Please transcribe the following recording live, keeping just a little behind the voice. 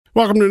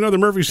Welcome to another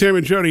Murphy, Sam,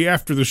 and Jody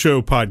After the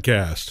Show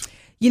podcast.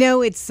 You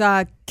know, it's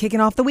kicking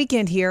off the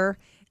weekend here,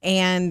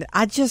 and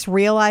I just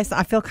realized,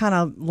 I feel kind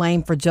of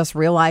lame for just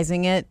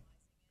realizing it.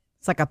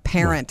 It's like a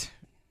parent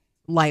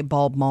light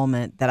bulb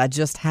moment that I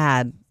just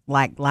had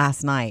like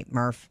last night,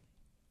 Murph.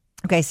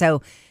 Okay,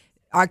 so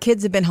our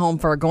kids have been home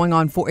for going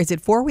on 4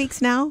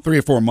 weeks now? 3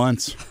 or 4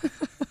 months.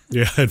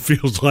 Yeah, it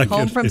feels like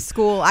home it. from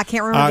school. I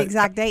can't remember the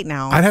exact date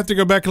now. I'd have to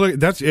go back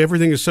and look.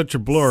 Everything is such a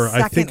blur.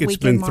 I think Second it's week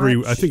been in 3.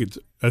 March.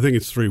 I think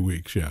it's 3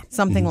 weeks. Yeah,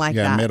 Something like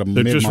that. they're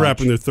mid-March. just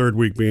wrapping their third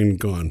week being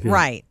gone. Yeah.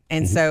 Right.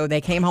 And so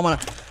they came home on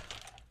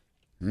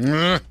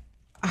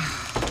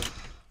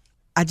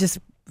I just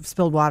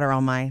spilled water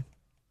on my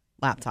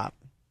laptop.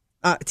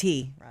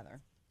 Tea,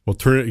 rather. Well,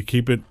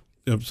 keep it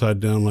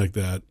upside down like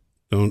that.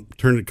 Don't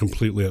turn it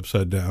completely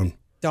upside down.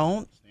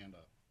 Don't?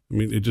 I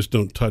mean,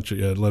 don't touch it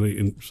yet. Let it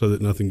in so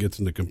that nothing gets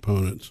into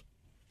components.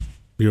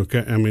 You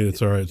okay? I mean,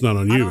 it's all right. It's not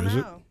on you, is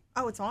it?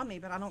 Oh, it's on me,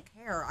 but I don't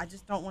care. I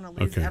just don't want to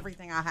lose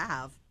everything I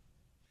have.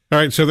 All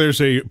right, so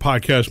there's a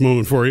podcast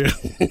moment for you.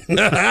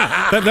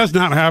 That does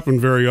not happen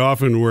very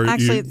often where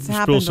Actually, you it's spill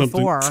happened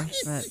something. before.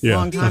 But a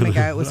long time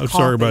ago. It was I'm coffee.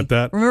 sorry about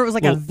that. Remember, it was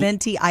like a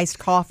venti iced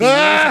coffee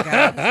years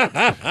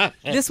ago.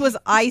 This was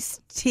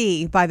iced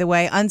tea, by the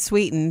way,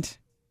 unsweetened.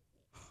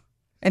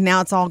 And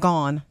now it's all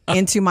gone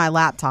into my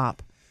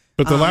laptop.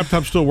 But the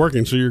laptop's still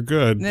working, so you're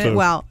good. So.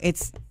 Well,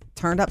 it's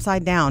turned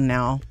upside down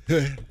now.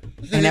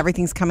 And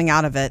everything's coming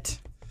out of it.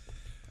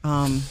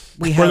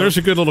 There's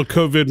a good little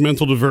COVID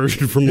mental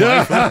diversion from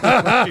life.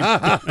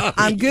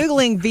 I'm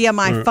Googling via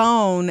my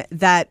phone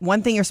that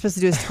one thing you're supposed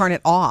to do is turn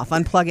it off,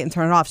 unplug it and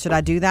turn it off. Should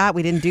I do that?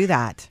 We didn't do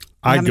that.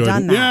 I haven't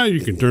done that. Yeah,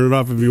 you can turn it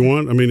off if you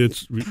want. I mean,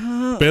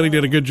 Bailey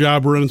did a good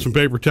job running some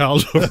paper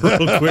towels over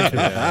real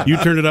quick. You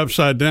turned it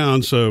upside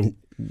down, so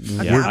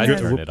yeah, I'd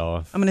turn it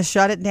off. I'm going to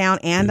shut it down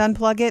and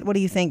unplug it. What do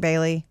you think,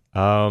 Bailey?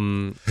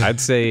 I'd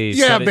say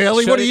yeah,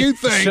 Bailey, what do you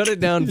think? Shut it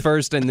down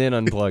first and then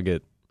unplug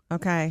it.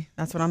 Okay,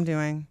 that's what I'm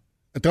doing.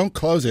 Don't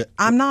close it.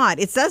 I'm not.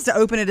 It says to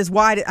open it as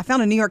wide. I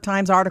found a New York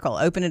Times article.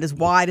 Open it as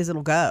wide as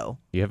it'll go.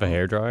 You have a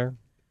hairdryer?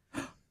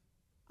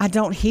 I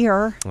don't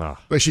hear. Oh.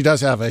 But she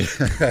does have a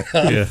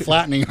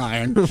flattening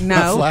iron.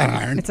 No, a flat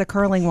iron. It's a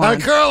curling one.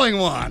 A curling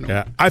one.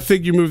 Yeah, I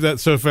think you moved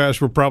that so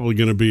fast, we're probably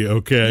going to be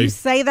okay. You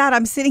say that.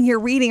 I'm sitting here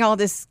reading all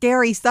this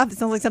scary stuff. It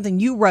sounds like something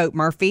you wrote,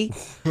 Murphy,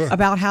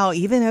 about how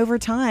even over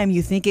time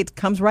you think it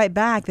comes right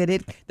back, that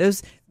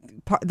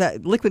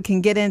the liquid can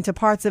get into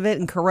parts of it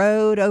and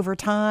corrode over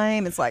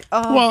time. It's like,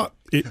 oh. Well,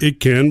 it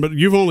can, but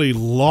you've only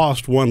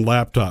lost one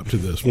laptop to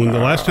this. When the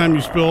last time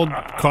you spilled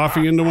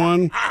coffee into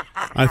one,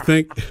 I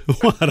think,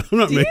 what? I'm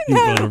not making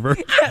fun of her.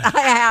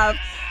 I have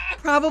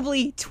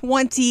probably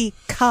 20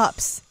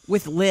 cups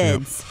with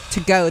lids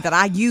to go that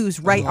I use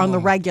on the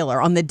regular,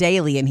 on the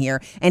daily in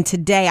here. And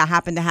today I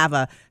happen to have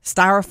a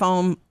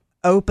styrofoam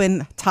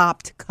open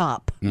topped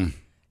cup.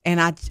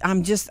 And I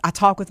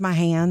talk with my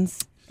hands.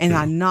 And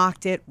I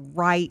knocked it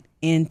right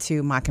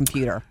into my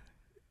computer.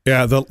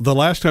 Yeah, the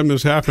last time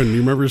this happened, you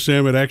remember,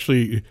 Sam,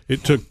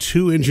 it took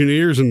 2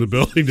 engineers in the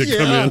building to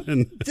come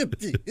in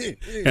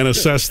and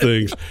assess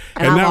things.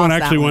 And that one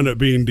actually wound up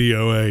being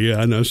DOA. Yeah,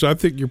 I know. So I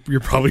think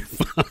you're probably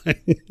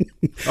fine.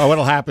 Oh,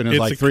 what'll happen is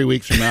like 3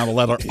 weeks from now, the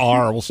letter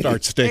R will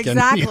start sticking.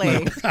 Exactly.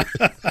 You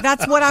know?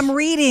 That's what I'm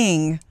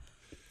reading.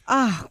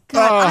 Oh,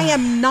 God, I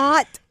am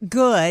not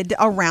good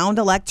around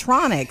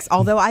electronics,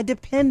 although I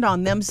depend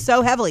on them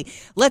so heavily.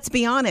 Let's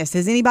be honest.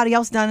 Has anybody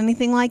else done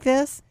anything like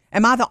this?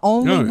 Am I the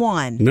only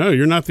one? No,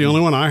 you're not the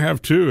only one. I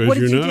have too, as what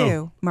did you you know.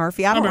 do,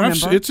 Murphy? I don't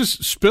remember. It's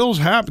just spills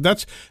happen.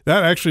 That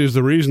actually is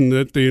the reason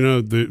that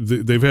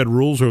they've had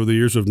rules over the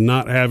years of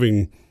not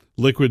having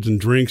liquids and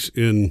drinks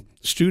in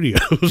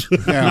studios.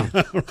 Yeah.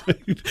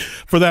 Right?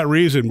 For that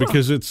reason,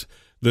 because it's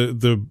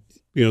the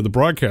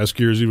broadcast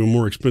gear is even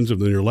more expensive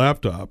than your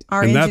laptop.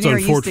 And that's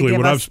unfortunately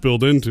what I've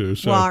spilled into.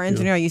 So, our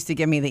engineer used to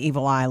give me the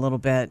evil eye a little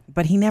bit,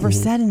 but he never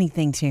said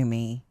anything to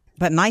me.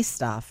 But nice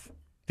stuff.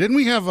 Didn't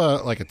we have a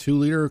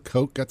 2-liter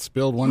Coke got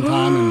spilled one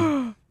time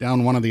and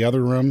down one of the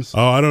other rooms?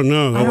 Oh, I don't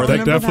know.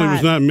 That definitely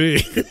was not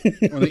me.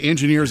 When the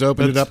engineers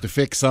opened it up to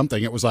fix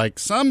something, it was like,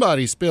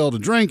 somebody spilled a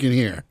drink in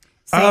here.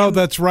 Sam, oh,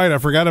 that's right. I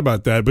forgot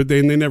about that. But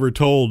they never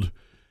told.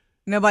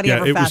 Nobody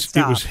ever fessed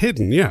up. It was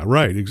hidden. Yeah,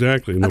 right.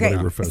 Exactly. Nobody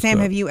ever fessed up. Sam,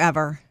 have you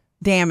ever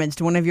damaged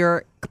one of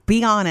your...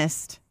 Be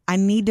honest. I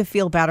need to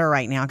feel better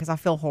right now because I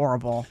feel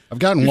horrible. I've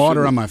gotten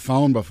water on my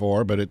phone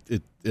before, but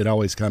it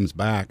always comes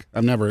back.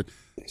 I've never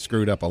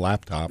screwed up a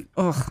laptop.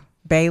 Ugh.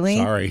 Bailey?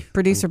 Sorry.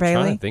 Producer Bailey?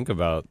 I'm trying to think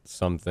about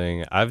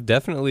something. I've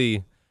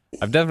definitely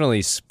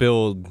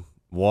spilled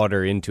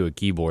water into a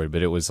keyboard,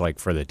 but it was like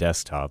for the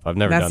desktop. I've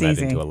never done that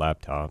into a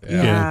laptop.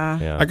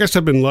 Yeah. I guess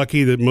I've been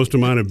lucky that most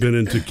of mine have been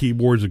into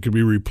keyboards that could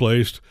be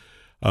replaced.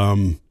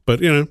 But,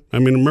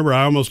 remember,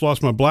 I almost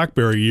lost my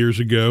BlackBerry years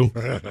ago.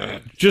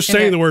 Just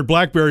saying the word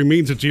BlackBerry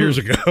means it's years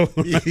ago.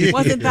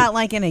 Wasn't that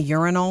like in a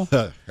urinal?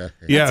 Yes.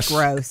 That's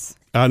gross.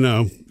 I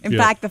know. In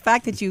fact, the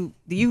fact that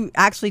you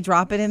actually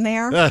drop it in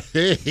there,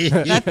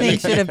 that thing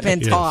should have been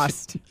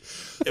tossed.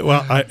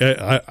 Well,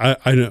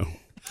 I know.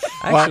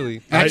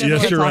 Actually,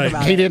 yes, you're right.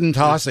 He didn't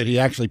toss it. He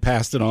actually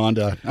passed it on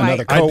to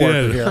another coworker I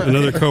did. here.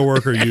 Another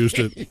coworker used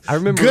it. I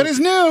remember Good as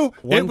new.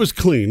 It was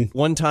clean.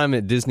 one time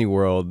at Disney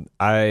World,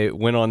 I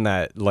went on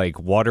that like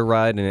water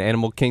ride in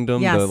Animal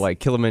Kingdom, Yes. the like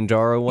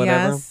Kilimanjaro,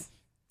 whatever. Yes.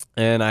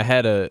 And I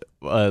had a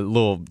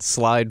little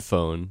slide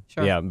phone.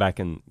 Sure. Yeah, back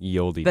in the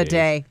oldie The days.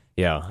 day.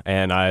 Yeah,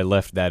 and I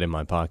left that in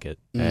my pocket,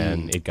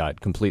 and it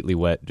got completely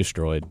wet,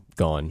 destroyed,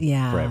 gone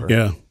Yeah. forever.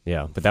 Yeah.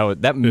 Yeah,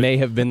 but that may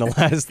have been the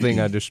last thing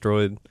I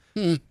destroyed.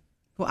 Well,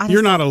 I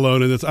You're just- not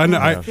alone in this. I know.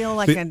 I feel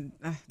like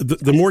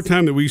The more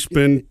time that we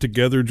spend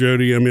together,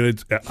 Jody, I mean,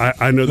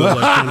 I know that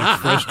like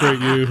frustrate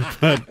you,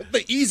 but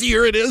The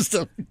easier it is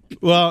to.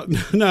 well,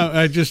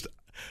 no,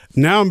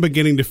 now I'm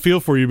beginning to feel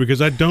for you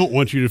because I don't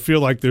want you to feel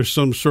like there's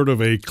some sort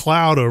of a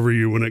cloud over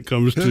you when it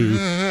comes to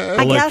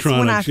I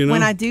electronics. guess you know?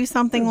 when I do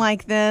something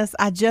like this,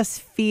 I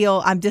just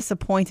feel I'm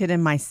disappointed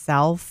in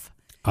myself.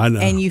 I know.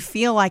 And you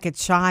feel like a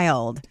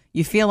child.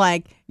 You feel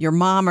like your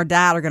mom or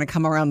dad are going to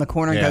come around the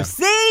corner and Yeah. go,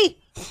 see?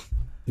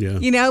 yeah.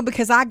 You know,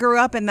 because I grew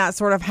up in that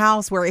sort of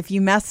house where if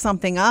you messed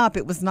something up,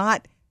 it was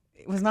not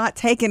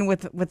taken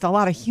with a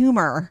lot of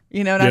humor.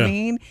 You know what Yeah. I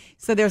mean?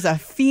 So there's a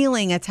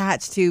feeling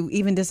attached to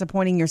even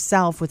disappointing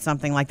yourself with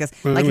something like this.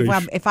 Well, Like I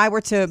mean, if I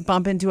were to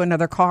bump into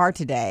another car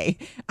today,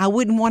 I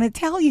wouldn't want to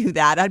tell you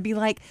that. I'd be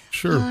like,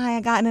 Sure. Hi,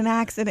 I got in an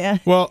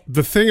accident. Well,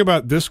 the thing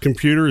about this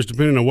computer is,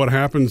 depending on what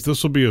happens,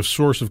 this will be a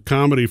source of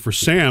comedy for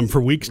Sam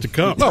for weeks to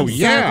come. Oh, So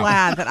yeah.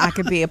 glad that I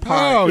could be a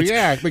part. Oh,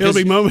 yeah. It'll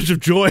be moments of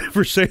joy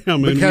for Sam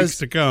in weeks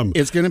to come.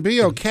 It's going to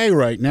be okay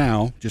right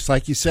now, just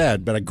like you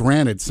said. But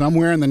granted,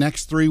 somewhere in the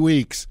next 3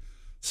 weeks,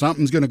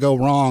 something's going to go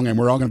wrong, and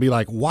we're all going to be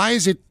like, why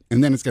is it?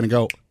 And then it's going to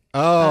go,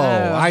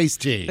 iced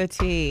tea. The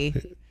tea.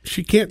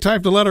 She can't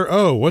type the letter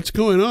O. What's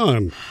going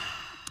on?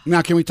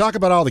 Now, can we talk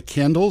about all the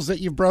Kindles that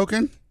you've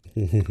broken?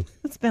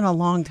 It's been a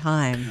long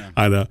time.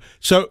 I know.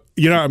 So,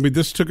 I mean,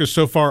 this took us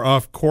so far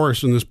off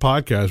course in this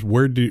podcast.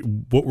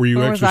 What were you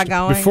Where was actually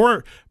I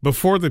going?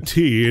 before the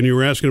tea? And you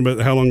were asking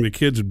about how long the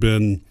kids had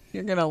been.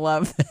 You're going to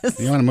love this.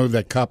 You want to move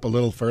that cup a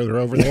little further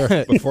over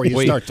there before you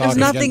Wait. start talking?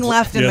 There's nothing again?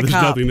 left in the there's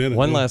cup. nothing in it.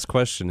 One last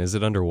question: is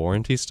it under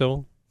warranty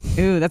still?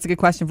 Ooh, that's a good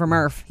question for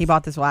Murph. He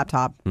bought this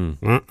laptop.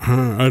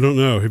 I don't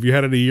know. Have you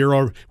had it a year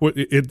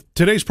already?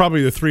 Today's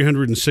probably the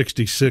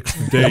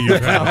 366th day you've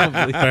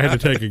had it. I had to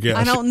take a guess.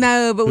 I don't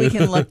know, but we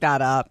can look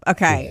that up.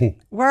 Okay.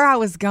 Where I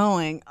was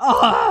going.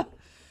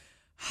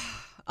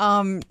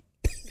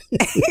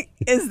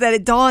 Is that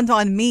it dawned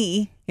on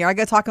me. Here I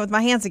go talking with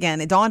my hands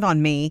again. It dawned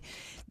on me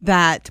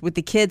that with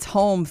the kids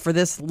home for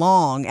this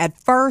long, at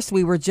first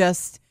they were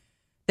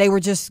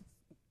just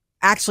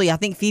actually, I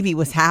think Phoebe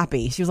was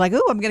happy. She was like,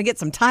 "Ooh, I'm going to get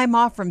some time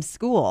off from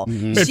school."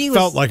 It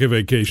felt like a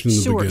vacation in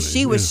the beginning.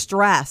 She was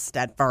stressed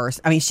at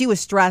first. I mean, she was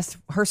stressed.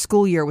 Her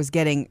school year was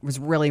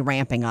really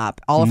ramping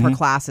up. All of her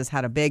classes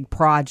had a big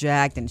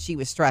project, and she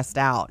was stressed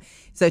out.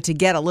 So to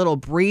get a little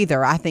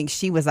breather, I think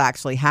she was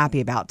actually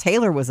happy about.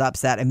 Taylor was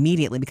upset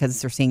immediately because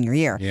it's her senior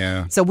year.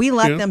 Yeah. So we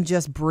let them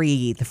just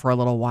breathe for a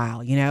little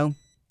while,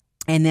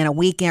 And then a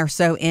week or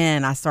so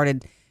in, I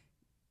started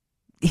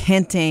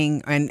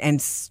hinting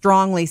and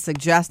strongly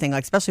suggesting,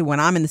 like especially when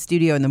I'm in the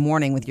studio in the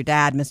morning with your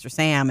dad, Mr.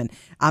 Sam, and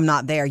I'm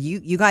not there,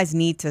 you guys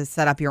need to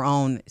set up your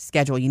own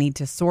schedule. You need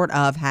to sort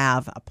of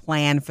have a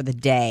plan for the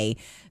day,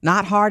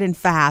 not hard and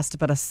fast,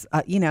 but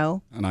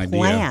An idea.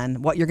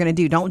 plan what you're going to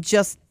do. Don't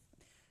just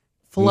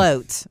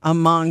float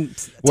among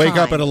Wake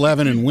up time. at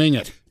 11 and wing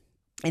it.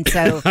 And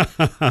so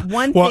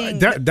one Well, thing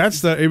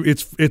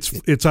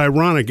it's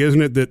ironic,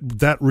 isn't it,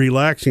 that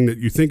relaxing that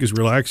you think is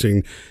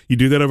relaxing, you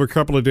do that over a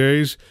couple of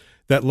days.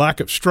 That lack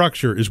of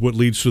structure is what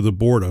leads to the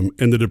boredom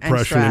and the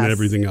depression and stress.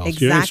 everything else.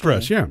 Exactly. Yeah, and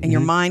stress. Yeah, And your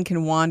mind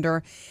can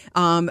wander.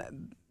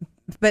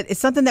 But it's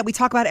something that we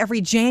talk about every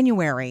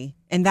January,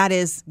 and that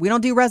is we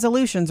don't do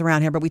resolutions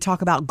around here, but we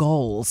talk about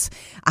goals.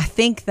 I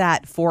think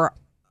that for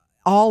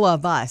all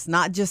of us,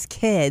 not just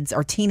kids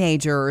or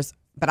teenagers,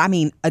 but I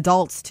mean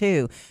adults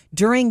too,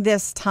 during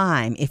this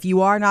time, if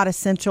you are not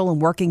essential and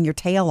working your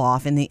tail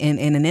off in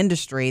an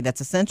industry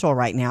that's essential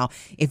right now,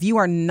 if you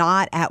are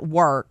not at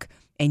work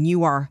and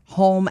you are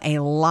home a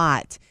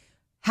lot,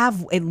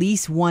 have at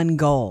least one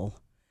goal.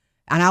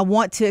 And I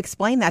want to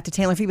explain that to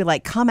Taylor and Phoebe,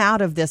 like come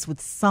out of this with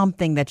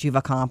something that you've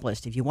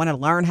accomplished. If you want to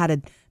learn how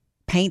to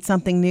paint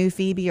something new,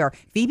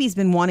 Phoebe's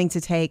been wanting to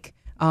take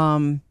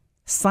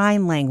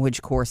sign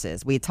language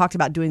courses. We had talked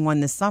about doing one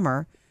this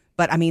summer,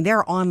 but I mean, there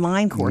are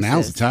online courses.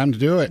 Now's the time to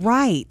do it.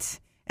 Right.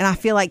 And I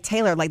feel like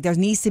Taylor, like there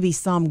needs to be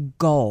some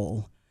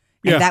goal.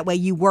 And Yeah. that way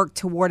you work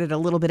toward it a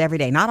little bit every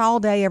day. Not all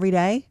day, every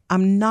day.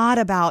 I'm not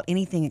about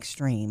anything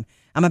extreme.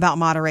 I'm about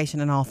moderation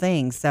in all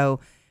things. So,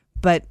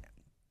 but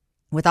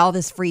with all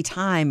this free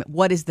time,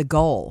 what is the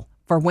goal?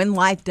 For when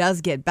life does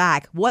get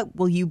back, what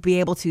will you be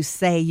able to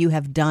say you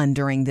have done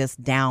during this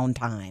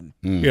downtime?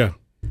 Yeah.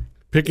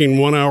 Picking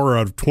 1 hour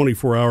out of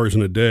 24 hours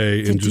in a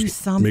day To and do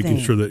just something. making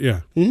sure that,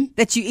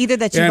 That you've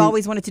And-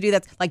 always wanted to do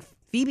that. Like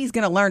Phoebe's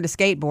going to learn to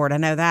skateboard. I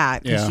know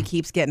that because Yeah. she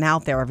keeps getting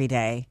out there every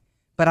day.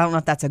 But I don't know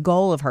if that's a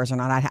goal of hers or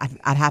not.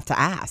 I'd have to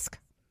ask.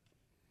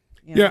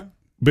 Yeah.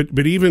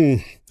 But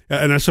even,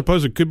 and I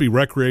suppose it could be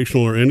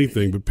recreational or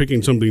anything, but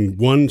picking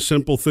one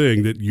simple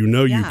thing that you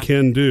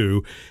can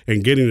do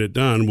and getting it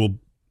done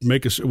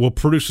will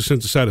produce a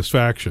sense of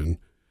satisfaction.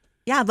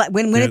 Yeah, like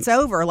when it's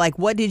over, like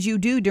what did you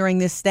do during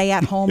this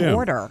stay-at-home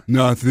order?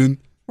 Nothing.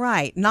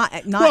 Right, not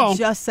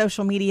just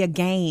social media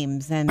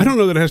games. And I don't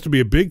know that it has to be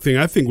a big thing.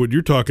 I think what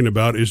you're talking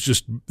about is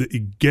just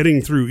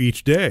getting through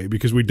each day,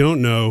 because we don't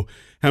know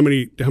how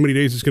many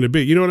days it's going to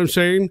be. You know what I'm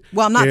saying?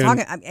 Well, I'm not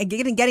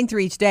getting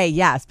through each day,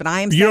 yes, but I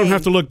am saying... You don't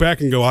have to look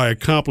back and go, I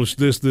accomplished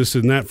this,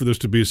 and that for this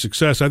to be a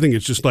success. I think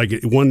it's just like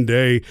one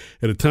day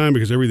at a time,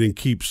 because everything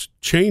keeps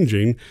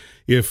changing.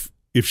 If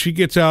she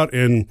gets out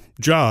and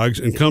jogs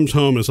and comes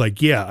home and is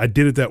like, yeah, I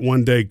did it that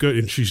one day, good,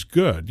 and she's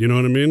good. You know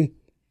what I mean?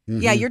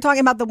 Mm-hmm. Yeah, you're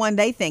talking about the one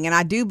day thing, and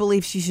I do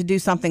believe she should do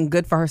something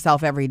good for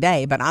herself every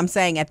day. But I'm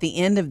saying at the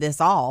end of this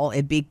all,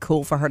 it'd be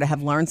cool for her to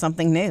have learned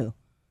something new,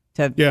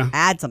 to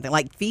add something.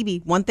 Like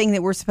Phoebe, one thing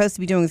that we're supposed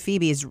to be doing with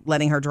Phoebe is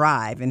letting her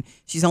drive, and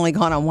she's only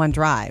gone on one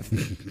drive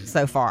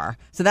so far.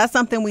 So that's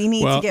something we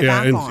need to get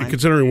back on.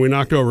 Considering we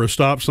knocked over a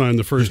stop sign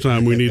the first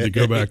time, we need to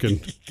go back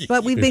and...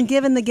 But we've been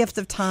given the gift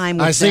of time.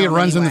 With I see it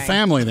runs in the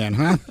family then,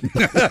 huh?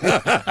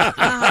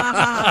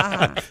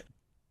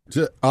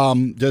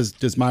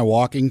 Does my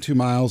walking 2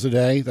 miles a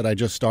day that I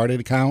just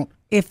started count?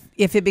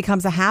 If it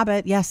becomes a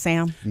habit, yes,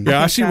 Sam.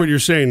 Yeah, I see what you're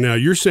saying now.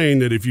 You're saying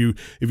that if you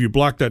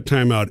block that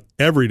time out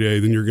every day,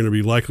 then you're going to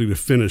be likely to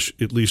finish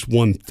at least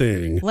one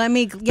thing.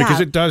 Because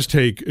it does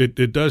take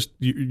it does.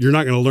 You're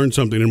not going to learn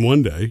something in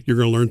one day. You're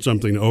going to learn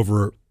something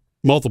over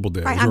multiple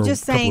days. Right, I'm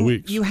just saying,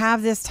 weeks. You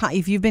have this time.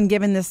 If you've been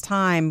given this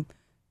time,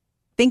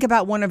 think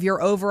about one of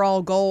your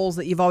overall goals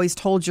that you've always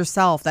told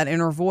yourself, that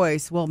inner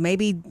voice. Well,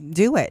 maybe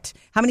do it.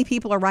 How many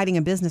people are writing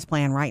a business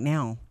plan right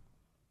now?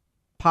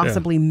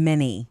 Possibly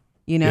many.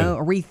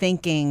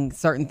 Rethinking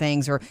certain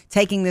things, or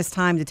taking this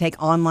time to take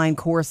online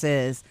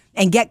courses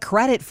and get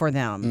credit for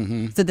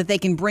them so that they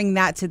can bring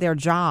that to their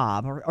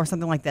job or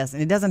something like this.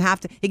 And it doesn't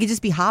have to, it could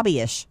just be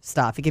hobby-ish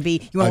stuff. It could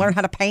be, you want to learn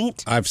how to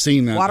paint? I've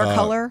seen that.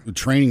 Watercolor?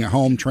 Training at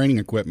home, training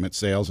equipment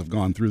sales have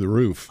gone through the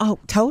roof. Oh,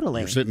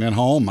 totally. You're sitting at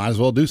home, might as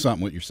well do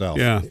something with yourself.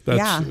 Yeah,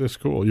 that's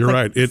cool. You're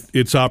right.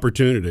 It's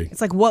opportunity. It's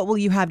like, what will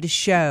you have to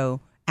show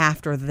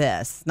after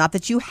this? Not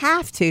that you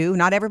have to.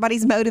 Not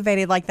everybody's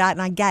motivated like that,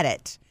 and I get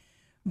it.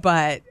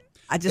 But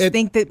I just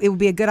think that it would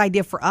be a good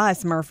idea for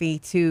us, Murphy,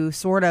 to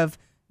sort of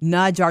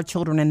nudge our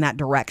children in that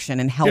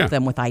direction and help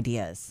them with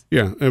ideas.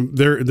 Yeah,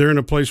 they're in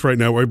a place right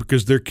now where,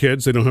 because they're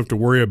kids, they don't have to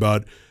worry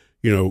about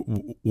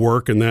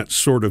work and that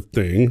sort of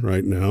thing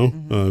right now.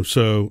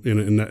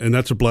 Mm-hmm. And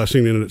that's a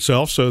blessing in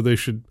itself. So they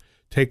should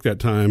take that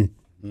time.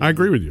 Mm-hmm. I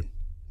agree with you.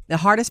 The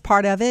hardest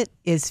part of it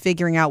is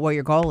figuring out what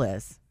your goal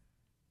is.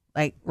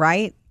 Like,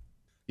 right?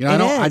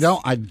 I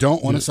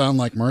don't want to sound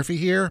like Murphy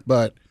here,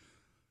 but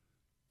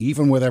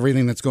even with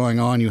everything that's going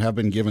on, you have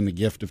been given the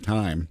gift of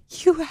time.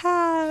 You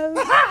have.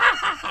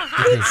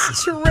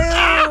 It's true.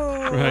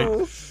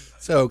 Right.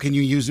 So can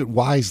you use it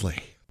wisely?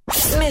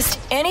 Missed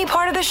any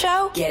part of the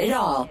show? Get it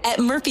all at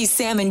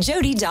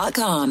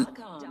murphysamandjody.com.